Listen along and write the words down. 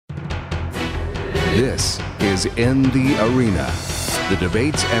This is In the Arena, the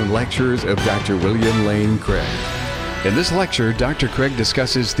debates and lectures of Dr. William Lane Craig. In this lecture, Dr. Craig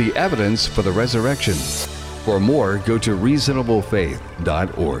discusses the evidence for the resurrection. For more, go to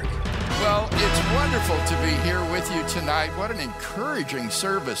reasonablefaith.org. Well, it's wonderful to be here with you tonight. What an encouraging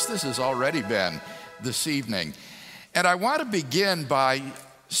service this has already been this evening. And I want to begin by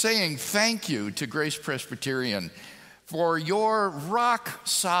saying thank you to Grace Presbyterian for your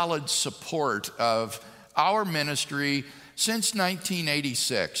rock-solid support of our ministry since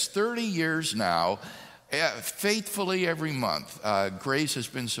 1986, 30 years now, faithfully every month. Grace has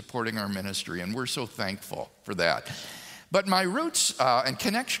been supporting our ministry, and we're so thankful for that. But my roots and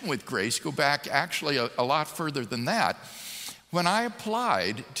connection with Grace go back actually a lot further than that. When I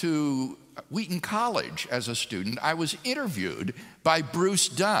applied to Wheaton College as a student, I was interviewed by Bruce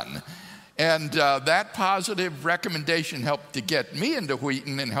Dunn. And that positive recommendation helped to get me into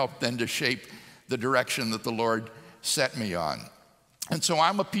Wheaton and helped then to shape the direction that the Lord set me on. And so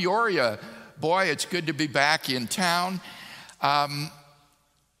I'm a Peoria boy. It's good to be back in town. I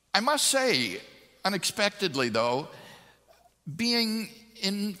must say, unexpectedly though, being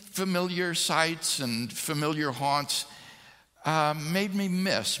in familiar sights and familiar haunts made me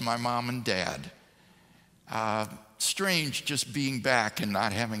miss my mom and dad. Strange just being back and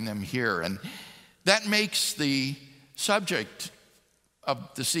not having them here. And that makes the subject of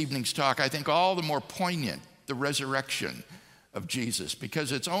this evening's talk, I think, all the more poignant, the resurrection of Jesus,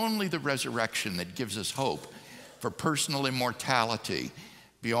 because it's only the resurrection that gives us hope for personal immortality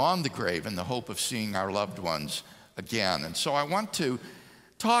beyond the grave and the hope of seeing our loved ones again. And so I want to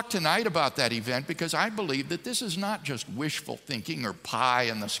talk tonight about that event because I believe that this is not just wishful thinking or pie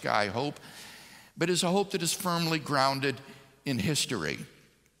in the sky hope, but is a hope that is firmly grounded in history.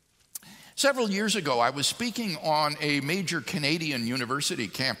 Several years ago, I was speaking on a major Canadian university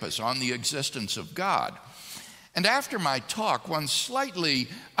campus on the existence of God. And after my talk, one slightly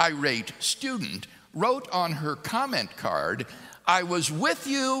irate student wrote on her comment card, "I was with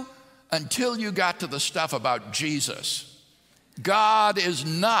you until you got to the stuff about Jesus. God is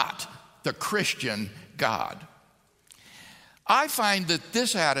not the Christian God." I find that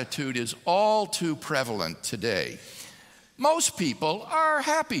this attitude is all too prevalent today. Most people are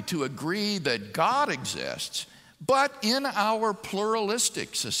happy to agree that God exists, but in our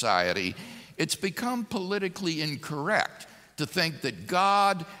pluralistic society, it's become politically incorrect to think that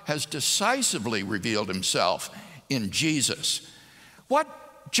God has decisively revealed himself in Jesus.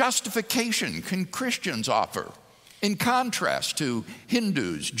 What justification can Christians offer, in contrast to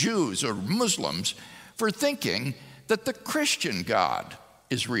Hindus, Jews, or Muslims, for thinking that the Christian God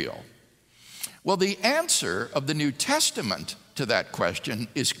is real? Well, the answer of the New Testament to that question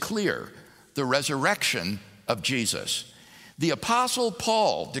is clear: the resurrection of Jesus. The Apostle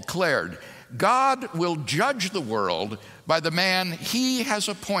Paul declared, "God will judge the world by the man he has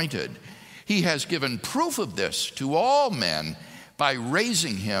appointed. He has given proof of this to all men by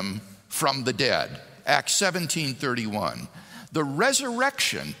raising him from the dead." Acts 17:31. The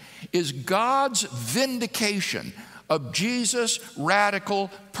resurrection is God's vindication of Jesus' radical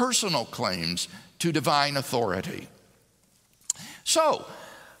personal claims to divine authority. So,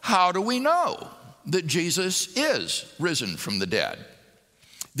 how do we know that Jesus is risen from the dead?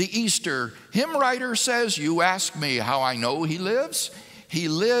 The Easter hymn writer says, "You ask me how I know he lives. He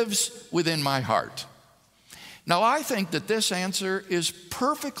lives within my heart." Now, I think that this answer is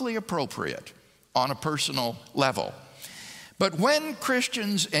perfectly appropriate on a personal level. But when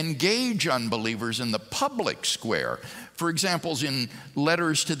Christians engage unbelievers in the public square, for example, in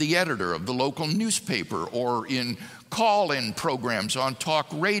letters to the editor of the local newspaper, or in call-in programs on talk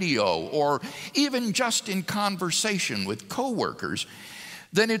radio, or even just in conversation with coworkers,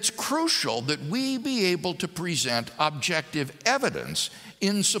 then it's crucial that we be able to present objective evidence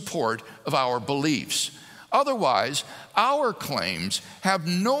in support of our beliefs. Otherwise, our claims have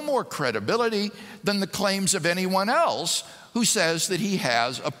no more credibility than the claims of anyone else who says that he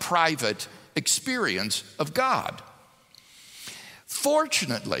has a private experience of God.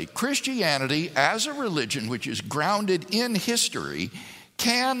 Fortunately, Christianity, as a religion which is grounded in history,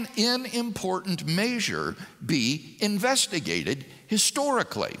 can in important measure be investigated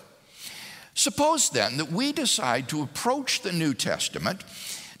historically. Suppose then that we decide to approach the New Testament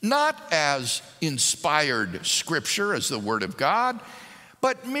not as inspired scripture, as the Word of God,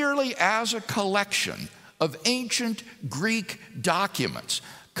 but merely as a collection of ancient Greek documents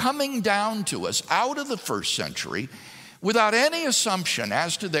coming down to us out of the first century without any assumption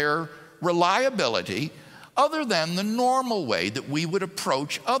as to their reliability other than the normal way that we would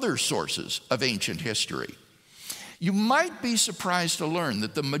approach other sources of ancient history. You might be surprised to learn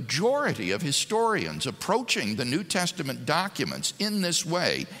that the majority of historians approaching the New Testament documents in this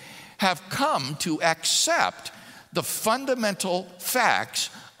way have come to accept the fundamental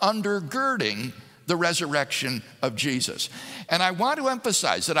facts undergirding the resurrection of Jesus. And I want to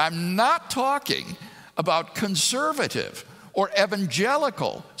emphasize that I'm not talking about conservative or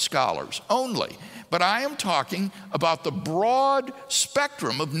evangelical scholars only, but I am talking about the broad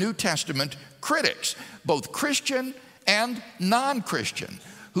spectrum of New Testament critics, both Christian and non-Christian,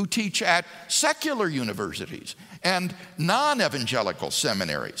 who teach at secular universities and non-evangelical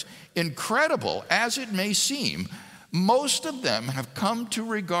seminaries. Incredible as it may seem, most of them have come to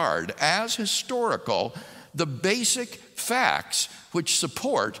regard as historical the basic facts which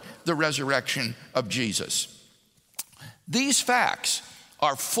support the resurrection of Jesus. These facts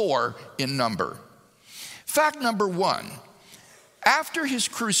are 4 in number. Fact number 1, after his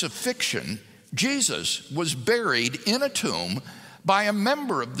crucifixion, Jesus was buried in a tomb by a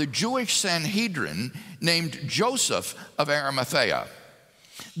member of the Jewish Sanhedrin named Joseph of Arimathea.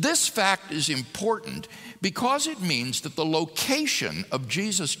 This fact is important because it means that the location of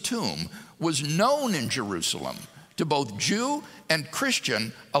Jesus' tomb was known in Jerusalem to both Jew and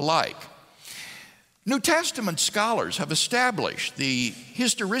Christian alike. New Testament scholars have established the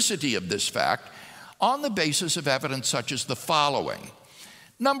historicity of this fact on the basis of evidence such as the following.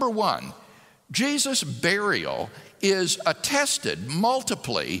 Number 1, Jesus' burial is attested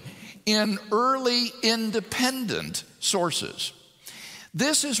multiply in early independent sources.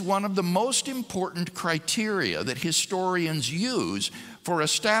 This is one of the most important criteria that historians use for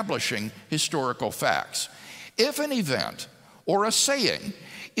establishing historical facts. If an event or a saying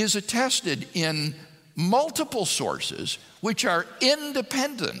is attested in multiple sources which are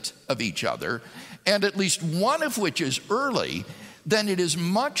independent of each other, and at least one of which is early, then it is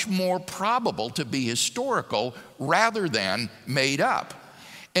much more probable to be historical rather than made up.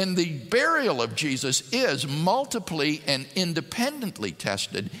 And the burial of Jesus is multiply and independently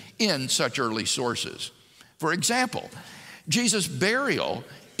tested in such early sources. For example, Jesus' burial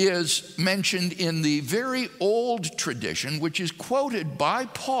is mentioned in the very old tradition, which is quoted by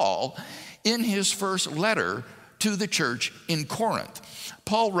Paul in his first letter to the church in Corinth.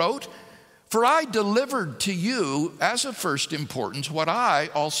 Paul wrote, "For I delivered to you as of first importance what I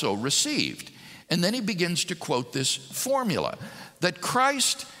also received." And then he begins to quote this formula, that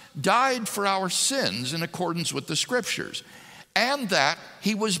Christ died for our sins in accordance with the Scriptures, and that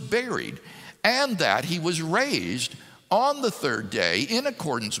he was buried, and that he was raised on the third day in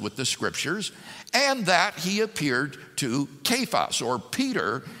accordance with the Scriptures, and that he appeared to Cephas, or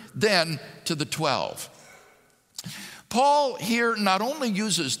Peter, then to the 12. Paul here not only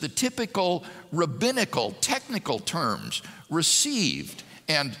uses the typical rabbinical technical terms received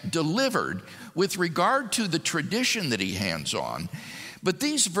and delivered with regard to the tradition that he hands on, but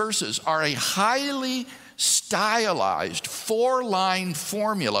these verses are a highly stylized 4-line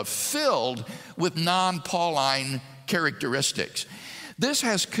formula filled with non-Pauline characteristics. This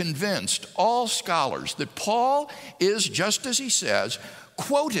has convinced all scholars that Paul is, just as he says,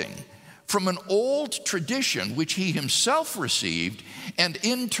 quoting from an old tradition which he himself received and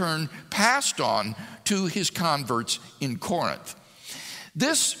in turn passed on to his converts in Corinth.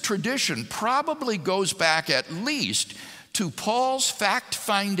 This tradition probably goes back at least to Paul's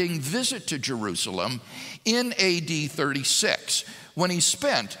fact-finding visit to Jerusalem in AD 36, when he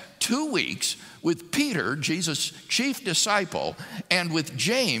spent 2 weeks with Peter, Jesus' chief disciple, and with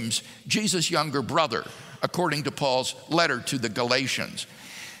James, Jesus' younger brother, according to Paul's letter to the Galatians.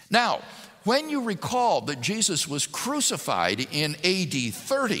 Now, when you recall that Jesus was crucified in AD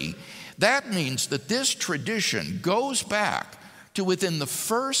 30, that means that this tradition goes back to within the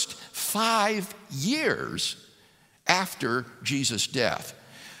first 5 years after Jesus' death.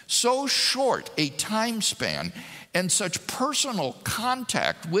 So short a time span and such personal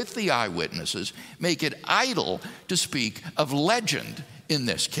contact with the eyewitnesses make it idle to speak of legend in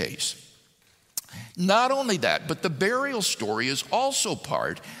this case. Not only that, but the burial story is also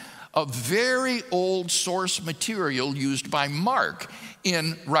part of very old source material used by Mark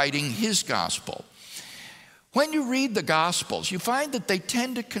in writing his gospel. When you read the Gospels, you find that they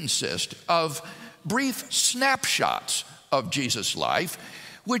tend to consist of brief snapshots of Jesus' life,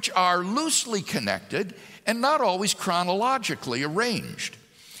 which are loosely connected and not always chronologically arranged.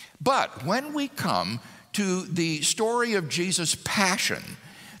 But when we come to the story of Jesus' passion,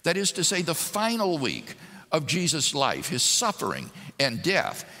 that is to say, the final week of Jesus' life, his suffering and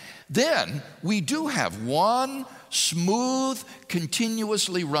death, then we do have one smooth,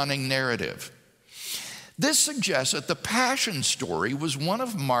 continuously running narrative. This suggests that the Passion story was one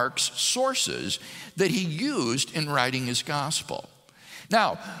of Mark's sources that he used in writing his gospel.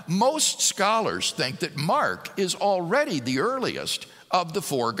 Now, most scholars think that Mark is already the earliest of the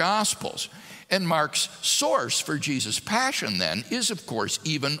four gospels, and Mark's source for Jesus' passion then is, of course,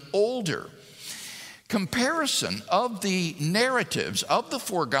 even older. Comparison of the narratives of the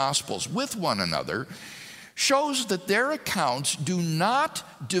four gospels with one another shows that their accounts do not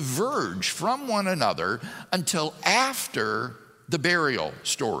diverge from one another until after the burial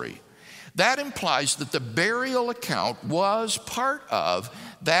story. That implies that the burial account was part of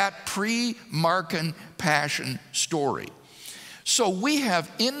that pre-Markan Passion story. So we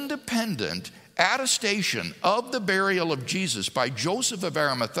have independent attestation of the burial of Jesus by Joseph of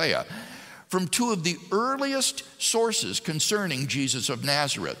Arimathea from two of the earliest sources concerning Jesus of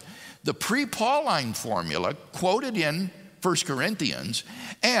Nazareth: the pre-Pauline formula quoted in 1 Corinthians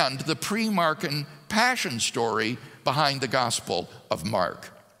and the pre-Markan Passion story behind the Gospel of Mark.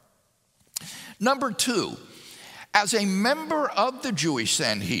 Number two, as a member of the Jewish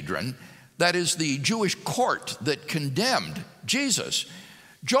Sanhedrin, that is the Jewish court that condemned Jesus,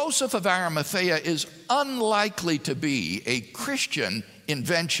 Joseph of Arimathea is unlikely to be a Christian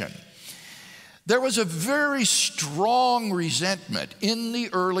invention. There was a very strong resentment in the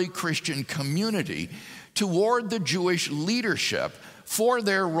early Christian community toward the Jewish leadership for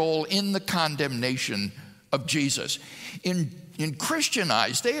their role in the condemnation of Jesus. In Christian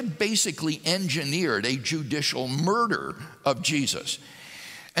eyes, they had basically engineered a judicial murder of Jesus.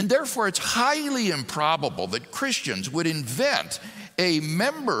 And therefore, it's highly improbable that Christians would invent a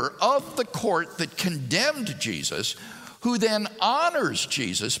member of the court that condemned Jesus, who then honors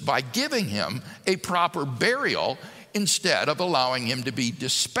Jesus by giving him a proper burial instead of allowing him to be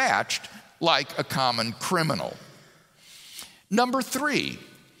dispatched like a common criminal. Number three,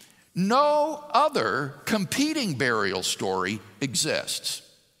 no other competing burial story exists.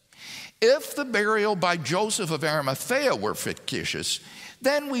 If the burial by Joseph of Arimathea were fictitious,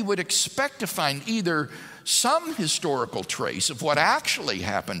 then we would expect to find either some historical trace of what actually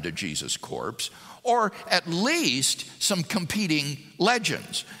happened to Jesus' corpse, or at least some competing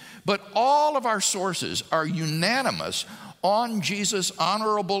legends. But all of our sources are unanimous on Jesus'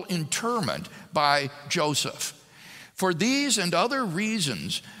 honorable interment by Joseph. For these and other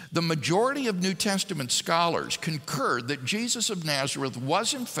reasons, the majority of New Testament scholars concur that Jesus of Nazareth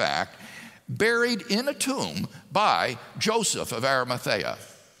was in fact buried in a tomb by Joseph of Arimathea.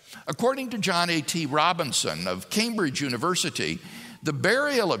 According to John A.T. Robinson of Cambridge University, the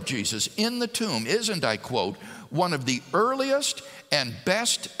burial of Jesus in the tomb is, and I quote, one of the earliest and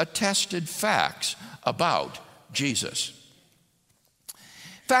best attested facts about Jesus.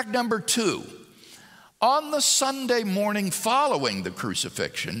 Fact number two, on the Sunday morning following the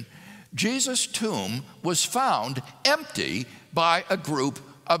crucifixion, Jesus' tomb was found empty by a group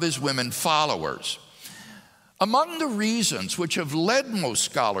of his women followers. Among the reasons which have led most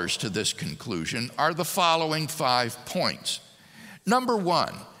scholars to this conclusion are the following 5 points. Number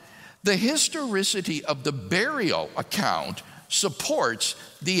one, the historicity of the burial account supports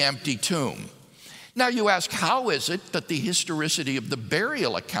the empty tomb. Now you ask, how is it that the historicity of the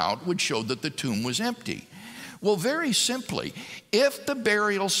burial account would show that the tomb was empty? Well, very simply, if the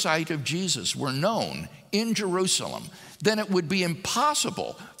burial site of Jesus were known in Jerusalem, then it would be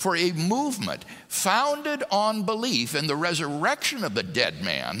impossible for a movement founded on belief in the resurrection of the dead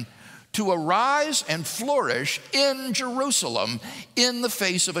man to arise and flourish in Jerusalem in the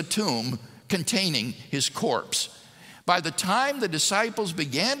face of a tomb containing his corpse. By the time the disciples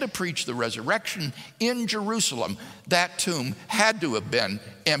began to preach the resurrection in Jerusalem, that tomb had to have been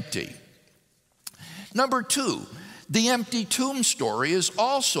empty. Number two, the empty tomb story is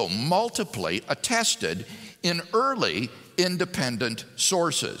also multiply attested in early independent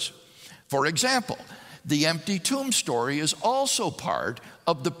sources. For example, the empty tomb story is also part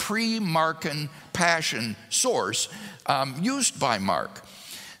of the pre-Markan Passion source used by Mark.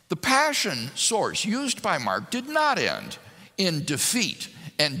 The Passion source used by Mark did not end in defeat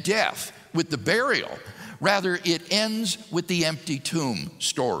and death with the burial. Rather, it ends with the empty tomb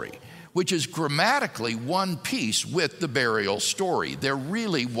story, which is grammatically one piece with the burial story. They're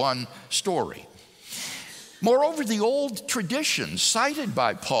really one story. Moreover, the old tradition cited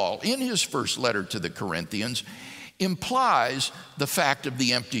by Paul in his first letter to the Corinthians implies the fact of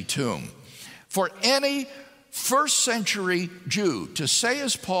the empty tomb. For any first century Jew to say,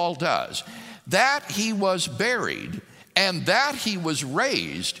 as Paul does, that he was buried and that he was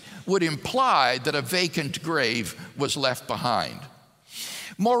raised would imply that a vacant grave was left behind.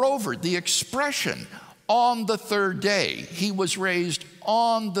 Moreover, the expression on the third day, he was raised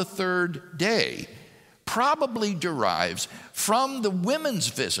on the third day, probably derives from the women's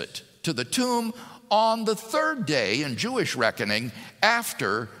visit to the tomb on the third day in Jewish reckoning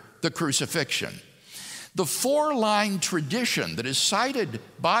after the crucifixion. The four-line tradition that is cited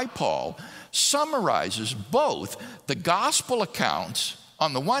by Paul summarizes both the gospel accounts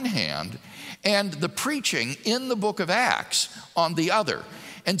on the one hand and the preaching in the book of Acts on the other.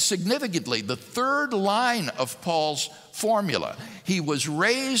 And significantly, the third line of Paul's formula, he was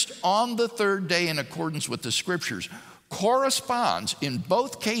raised on the third day in accordance with the scriptures, corresponds in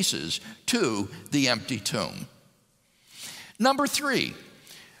both cases to the empty tomb. Number 3,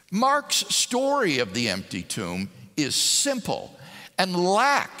 Mark's story of the empty tomb is simple and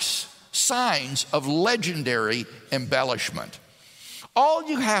lacks signs of legendary embellishment. All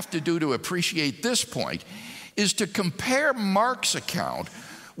you have to do to appreciate this point is to compare Mark's account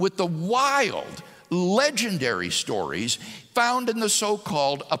with the wild, legendary stories found in the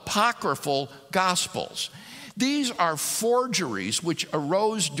so-called apocryphal Gospels. These are forgeries which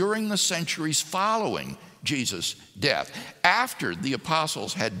arose during the centuries following Jesus' death, after the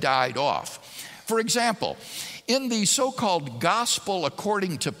apostles had died off. For example, in the so-called Gospel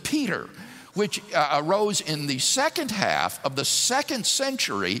according to Peter, which arose in the second half of the 2nd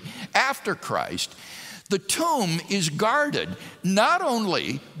century after Christ, the tomb is guarded not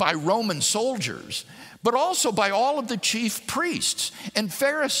only by Roman soldiers, but also by all of the chief priests and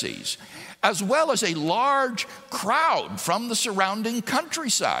Pharisees, as well as a large crowd from the surrounding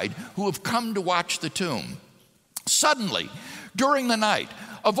countryside who have come to watch the tomb. Suddenly, during the night,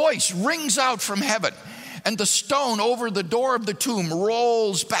 a voice rings out from heaven, and the stone over the door of the tomb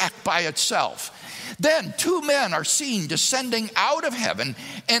rolls back by itself. Then 2 men are seen descending out of heaven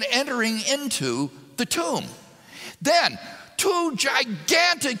and entering into the tomb. Then 2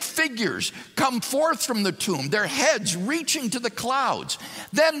 gigantic figures come forth from the tomb, their heads reaching to the clouds.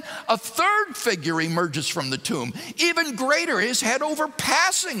 Then a third figure emerges from the tomb, even greater, his head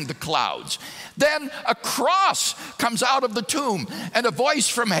overpassing the clouds. Then a cross comes out of the tomb, and a voice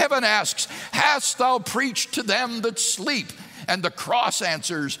from heaven asks, "Hast thou preached to them that sleep?" And the cross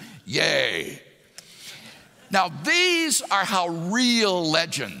answers, "Yea." Now, these are how real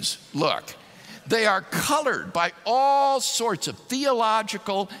legends look. They are colored by all sorts of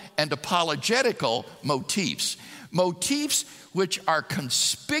theological and apologetical motifs which are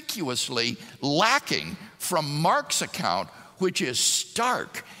conspicuously lacking from Mark's account, which is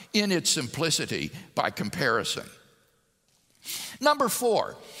stark in its simplicity by comparison. Number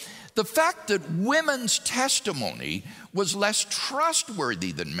 4, the fact that women's testimony was less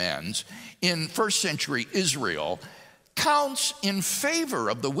trustworthy than men's in first century Israel counts in favor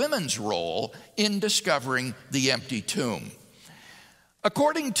of the women's role in discovering the empty tomb.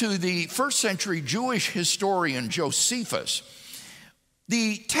 According to the first century Jewish historian Josephus,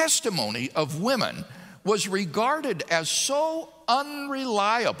 the testimony of women was regarded as so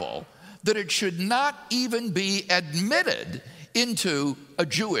unreliable that it should not even be admitted into a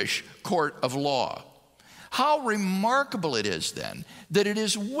Jewish court of law. How remarkable it is then that it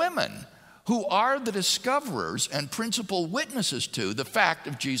is women who are the discoverers and principal witnesses to the fact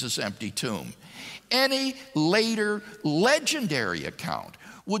of Jesus' empty tomb. Any later legendary account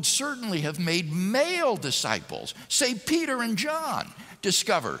would certainly have made male disciples, say Peter and John,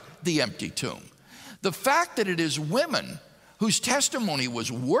 discover the empty tomb. The fact that it is women whose testimony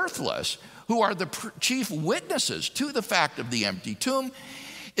was worthless who are the chief witnesses to the fact of the empty tomb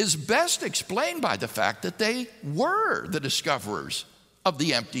is best explained by the fact that they were the discoverers of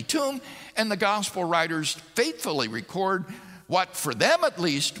the empty tomb, and the gospel writers faithfully record what, for them at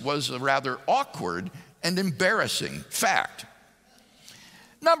least, was a rather awkward and embarrassing fact.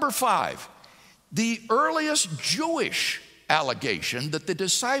 Number 5, the earliest Jewish allegation that the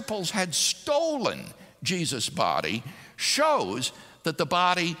disciples had stolen Jesus' body shows that the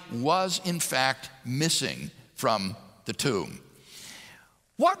body was in fact missing from the tomb.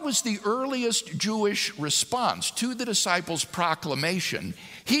 What was the earliest Jewish response to the disciples' proclamation,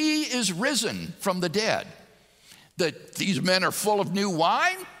 "He is risen from the dead"? That these men are full of new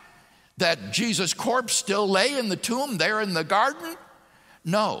wine? That Jesus' corpse still lay in the tomb there in the garden?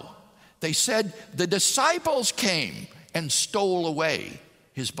 No. They said the disciples came and stole away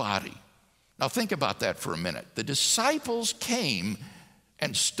his body. Now think about that for a minute. The disciples came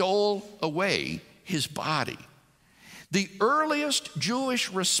and stole away his body. The earliest Jewish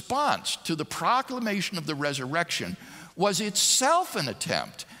response to the proclamation of the resurrection was itself an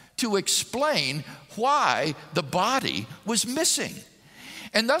attempt to explain why the body was missing.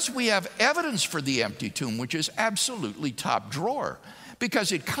 And thus we have evidence for the empty tomb, which is absolutely top drawer.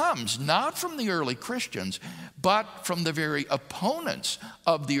 because it comes not from the early Christians, but from the very opponents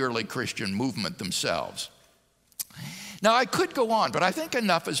of the early Christian movement themselves. Now, I could go on, but I think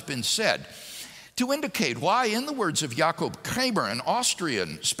enough has been said to indicate why, in the words of Jakob Kramer, an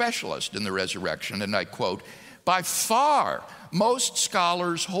Austrian specialist in the resurrection, and I quote, "By far, most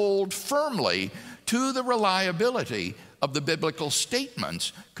scholars hold firmly to the reliability of the biblical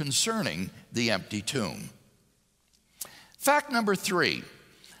statements concerning the empty tomb." Fact number 3,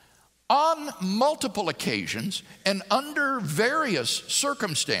 on multiple occasions and under various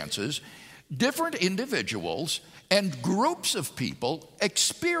circumstances, different individuals and groups of people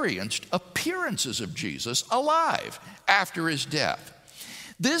experienced appearances of Jesus alive after his death.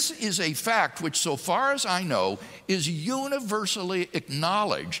 This is a fact which, so far as I know, is universally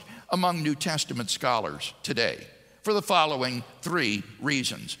acknowledged among New Testament scholars today for the following 3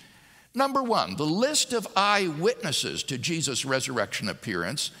 reasons. Number 1, the list of eyewitnesses to Jesus' resurrection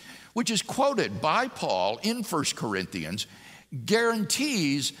appearance, which is quoted by Paul in 1 Corinthians,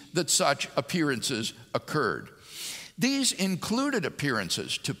 guarantees that such appearances occurred. These included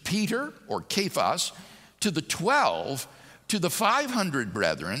appearances to Peter, or Cephas, to the 12, to the 500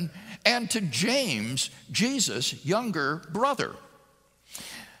 brethren, and to James, Jesus' younger brother.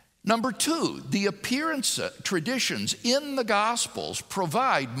 Number 2, the appearance traditions in the Gospels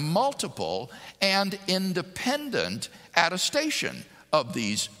provide multiple and independent attestation of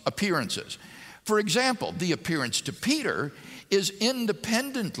these appearances. For example, the appearance to Peter is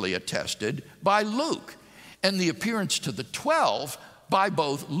independently attested by Luke, and the appearance to the 12 by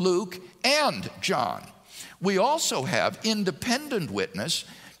both Luke and John. We also have independent witness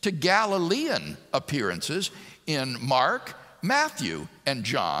to Galilean appearances in Mark, Matthew, and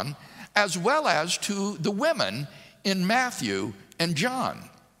John, as well as to the women in Matthew and John.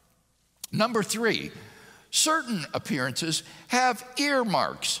 Number 3, certain appearances have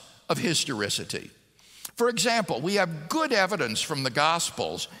earmarks of historicity. For example, we have good evidence from the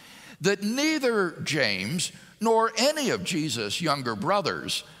Gospels that neither James nor any of Jesus' younger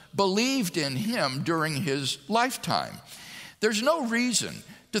brothers believed in him during his lifetime. There's no reason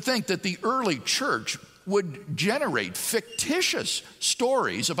to think that the early church would generate fictitious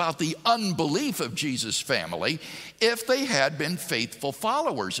stories about the unbelief of Jesus' family if they had been faithful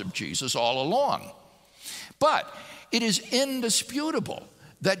followers of Jesus all along. But it is indisputable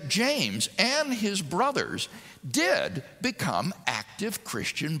that James and his brothers did become active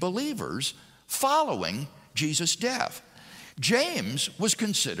Christian believers following Jesus' death. James was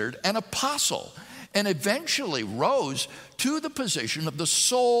considered an apostle and eventually rose to the position of the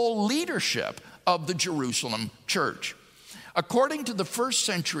sole leadership of the Jerusalem church. According to the first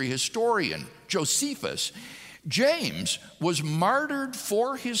century historian Josephus, James was martyred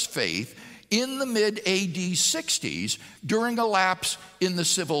for his faith in the mid-AD 60s during a lapse in the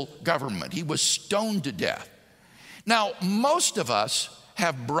civil government. He was stoned to death. Now, most of us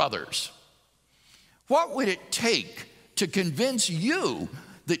have brothers. What would it take to convince you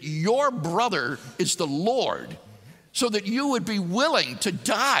that your brother is the Lord so that you would be willing to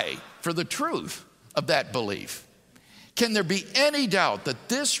die for the truth of that belief? Can there be any doubt that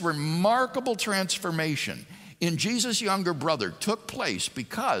this remarkable transformation in Jesus' younger brother took place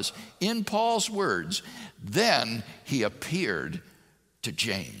because, in Paul's words, then he appeared to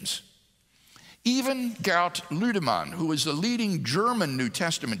James? Even Gerd Ludemann, who is the leading German New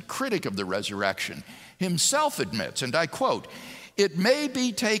Testament critic of the resurrection, himself admits, and I quote, "It may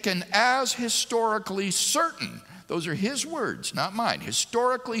be taken as historically certain," those are his words, not mine,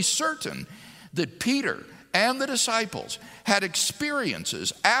 historically certain, "that Peter and the disciples had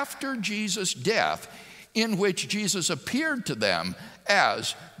experiences after Jesus' death in which Jesus appeared to them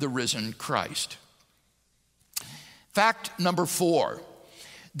as the risen Christ." Fact number 4,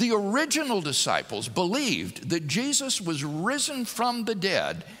 the original disciples believed that Jesus was risen from the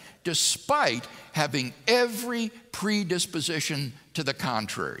dead despite having every predisposition to the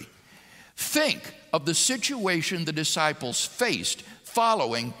contrary. Think of the situation the disciples faced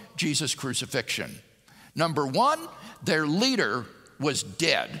following Jesus' crucifixion. Number 1, their leader was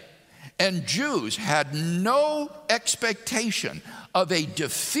dead, and Jews had no expectation of a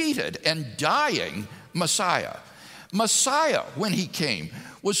defeated and dying Messiah. Messiah, when he came,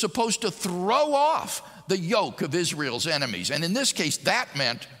 was supposed to throw off the yoke of Israel's enemies, and in this case, that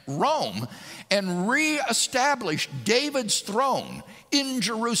meant Rome, and reestablish David's throne in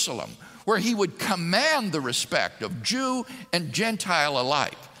Jerusalem, where he would command the respect of Jew and Gentile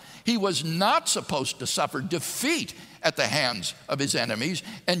alike. He was not supposed to suffer defeat at the hands of his enemies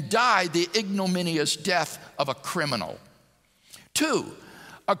and die the ignominious death of a criminal. 2,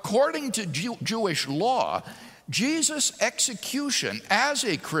 according to Jewish law, Jesus' execution as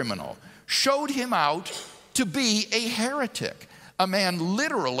a criminal showed him out to be a heretic, a man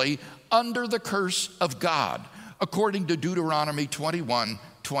literally under the curse of God, according to Deuteronomy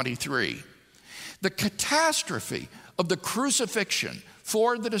 21:23. The catastrophe of the crucifixion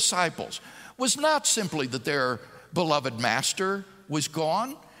for the disciples was not simply that their beloved master was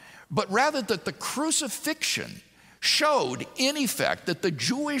gone, but rather that the crucifixion showed, in effect, that the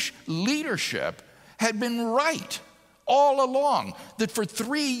Jewish leadership had been right all along, that for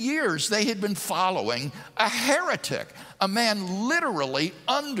 3 years they had been following a heretic, a man literally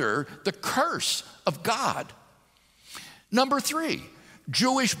under the curse of God. Number 3,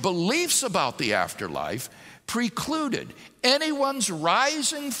 Jewish beliefs about the afterlife precluded anyone's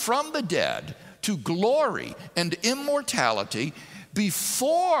rising from the dead to glory and immortality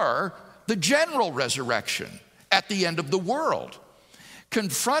before the general resurrection at the end of the world.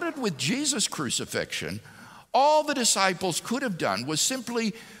 Confronted with Jesus' crucifixion, all the disciples could have done was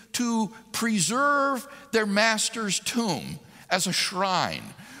simply to preserve their master's tomb as a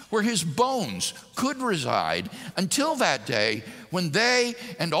shrine where his bones could reside until that day when they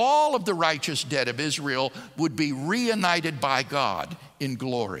and all of the righteous dead of Israel would be reunited by God in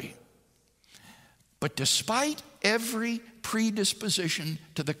glory. But despite every predisposition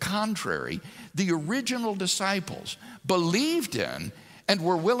to the contrary, the original disciples believed in and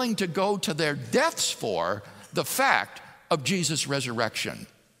were willing to go to their deaths for the fact of Jesus' resurrection.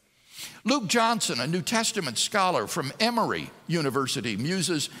 Luke Johnson, a New Testament scholar from Emory University,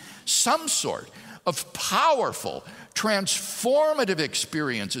 muses some sort of powerful, transformative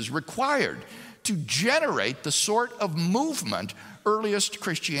experiences required to generate the sort of movement earliest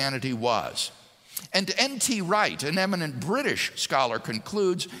Christianity was. And N.T. Wright, an eminent British scholar,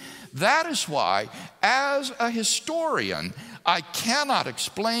 concludes, that is why, as a historian, I cannot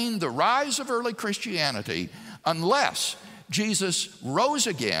explain the rise of early Christianity unless Jesus rose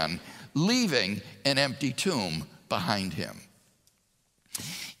again, leaving an empty tomb behind him.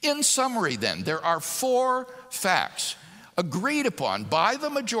 In summary, then, there are 4 facts agreed upon by the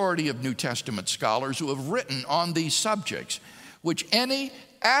majority of New Testament scholars who have written on these subjects, which any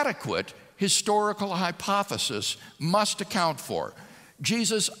adequate historical hypothesis must account for.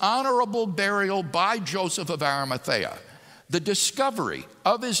 Jesus' honorable burial by Joseph of Arimathea, the discovery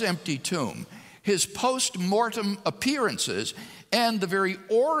of his empty tomb, his post-mortem appearances, and the very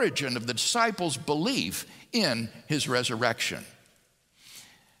origin of the disciples' belief in his resurrection.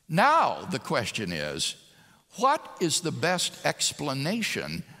 Now the question is, what is the best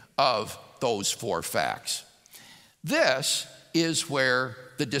explanation of those 4 facts? This is where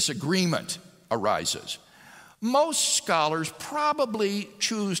the disagreement arises. Most scholars probably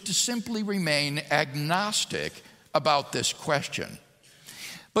choose to simply remain agnostic about this question.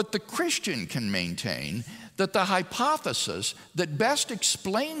 But the Christian can maintain that the hypothesis that best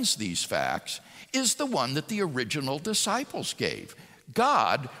explains these facts is the one that the original disciples gave.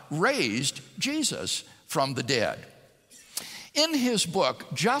 God raised Jesus from the dead. In his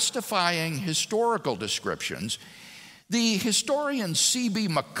book, Justifying Historical Descriptions, the historian C.B.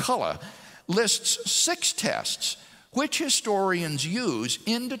 McCullough lists 6 tests which historians use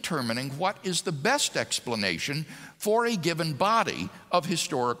in determining what is the best explanation for a given body of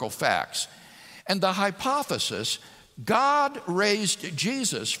historical facts. And the hypothesis, God raised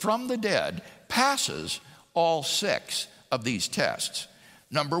Jesus from the dead, passes all 6 of these tests.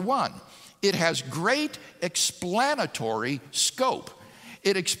 Number 1, it has great explanatory scope.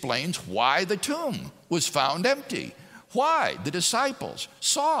 It explains why the tomb was found empty, why the disciples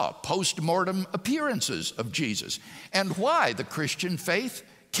saw post-mortem appearances of Jesus, and why the Christian faith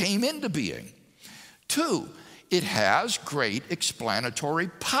came into being. 2, it has great explanatory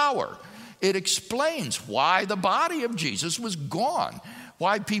power. It explains why the body of Jesus was gone,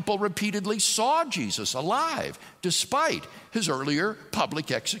 why people repeatedly saw Jesus alive despite his earlier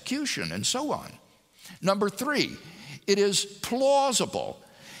public execution, and so on. Number 3, it is plausible.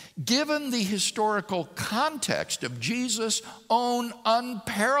 Given the historical context of Jesus' own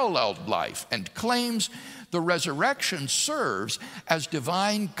unparalleled life and claims, the resurrection serves as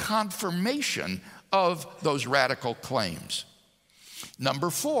divine confirmation of those radical claims. Number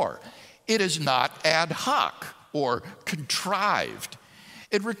 4, it is not ad hoc or contrived.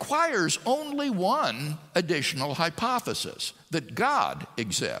 It requires only one additional hypothesis, that God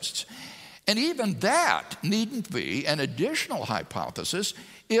exists. And even that needn't be an additional hypothesis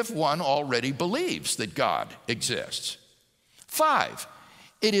if one already believes that God exists. 5,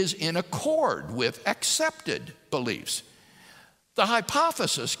 it is in accord with accepted beliefs. The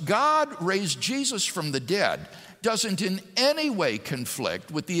hypothesis, God raised Jesus from the dead, doesn't in any way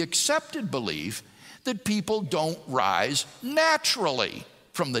conflict with the accepted belief that people don't rise naturally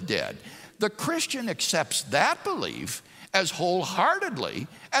from the dead. The Christian accepts that belief as wholeheartedly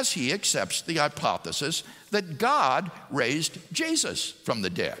as he accepts the hypothesis that God raised Jesus from the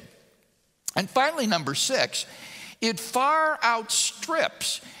dead. And finally, number 6, it far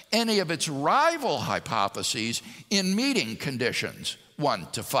outstrips any of its rival hypotheses in meeting conditions 1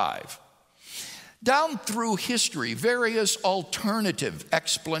 to 5. Down through history, various alternative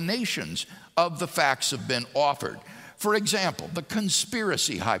explanations of the facts have been offered. For example, the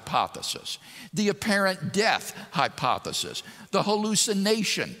conspiracy hypothesis, the apparent death hypothesis, the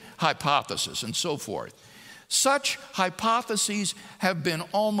hallucination hypothesis, and so forth. Such hypotheses have been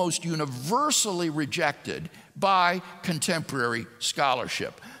almost universally rejected by contemporary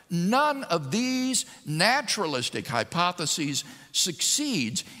scholarship. None of these naturalistic hypotheses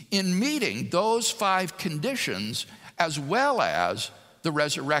succeeds in meeting those 5 conditions as well as the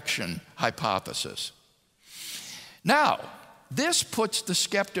resurrection hypothesis. Now, this puts the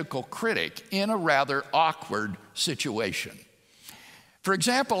skeptical critic in a rather awkward situation. For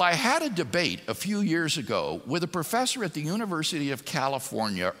example, I had a debate a few years ago with a professor at the University of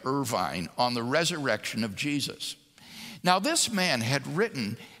California, Irvine, on the resurrection of Jesus. Now, this man had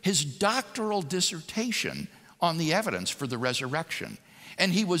written his doctoral dissertation on the evidence for the resurrection,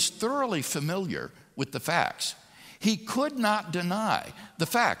 and he was thoroughly familiar with the facts. He could not deny the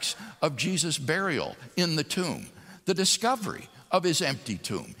facts of Jesus' burial in the tomb, the discovery of his empty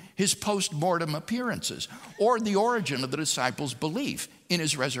tomb, his post-mortem appearances, or the origin of the disciples' belief in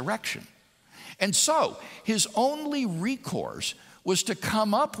his resurrection. And so, his only recourse was to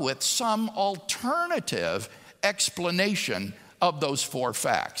come up with some alternative explanation of those 4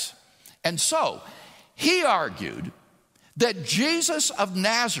 facts. And so, he argued that Jesus of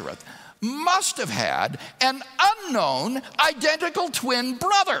Nazareth must have had an unknown identical twin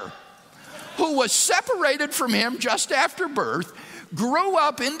brother who was separated from him just after birth, grew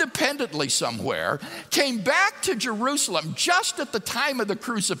up independently somewhere, came back to Jerusalem just at the time of the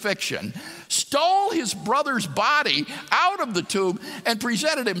crucifixion, stole his brother's body out of the tomb, and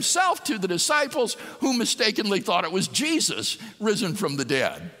presented himself to the disciples who mistakenly thought it was Jesus risen from the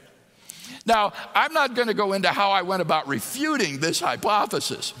dead. Now, I'm not going to go into how I went about refuting this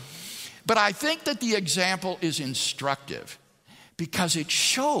hypothesis, but I think that the example is instructive because it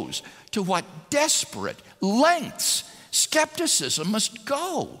shows to what desperate lengths skepticism must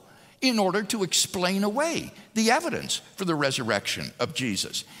go in order to explain away the evidence for the resurrection of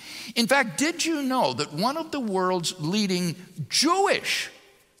Jesus. In fact, did you know that one of the world's leading Jewish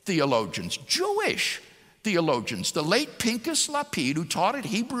theologians, the late Pinchas Lapid, who taught at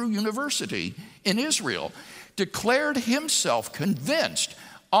Hebrew University in Israel, declared himself convinced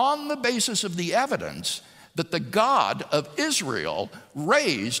on the basis of the evidence that the God of Israel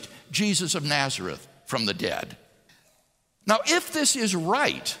raised Jesus of Nazareth from the dead. Now, if this is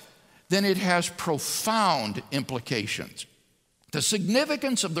right, then it has profound implications. The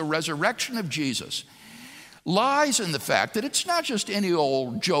significance of the resurrection of Jesus lies in the fact that it's not just any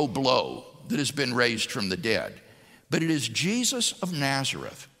old Joe Blow that has been raised from the dead, but it is Jesus of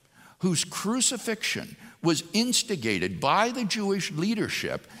Nazareth, whose crucifixion was instigated by the Jewish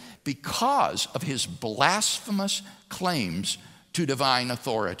leadership because of his blasphemous claims to divine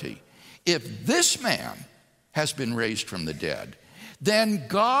authority. If this man has been raised from the dead, then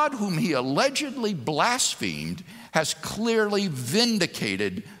God, whom he allegedly blasphemed, has clearly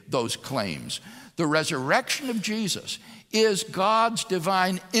vindicated those claims. The resurrection of Jesus is God's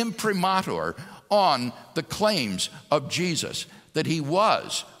divine imprimatur on the claims of Jesus, that he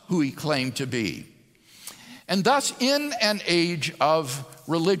was who he claimed to be. And thus, in an age of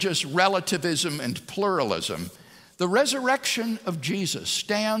religious relativism and pluralism, the resurrection of Jesus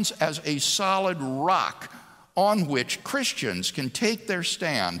stands as a solid rock on which Christians can take their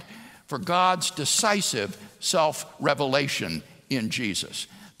stand for God's decisive self-revelation in Jesus.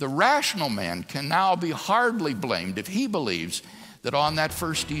 The rational man can now be hardly blamed if he believes that on that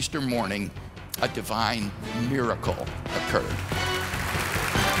first Easter morning, a divine miracle occurred.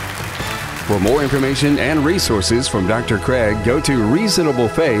 For more information and resources from Dr. Craig, go to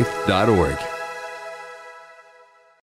reasonablefaith.org.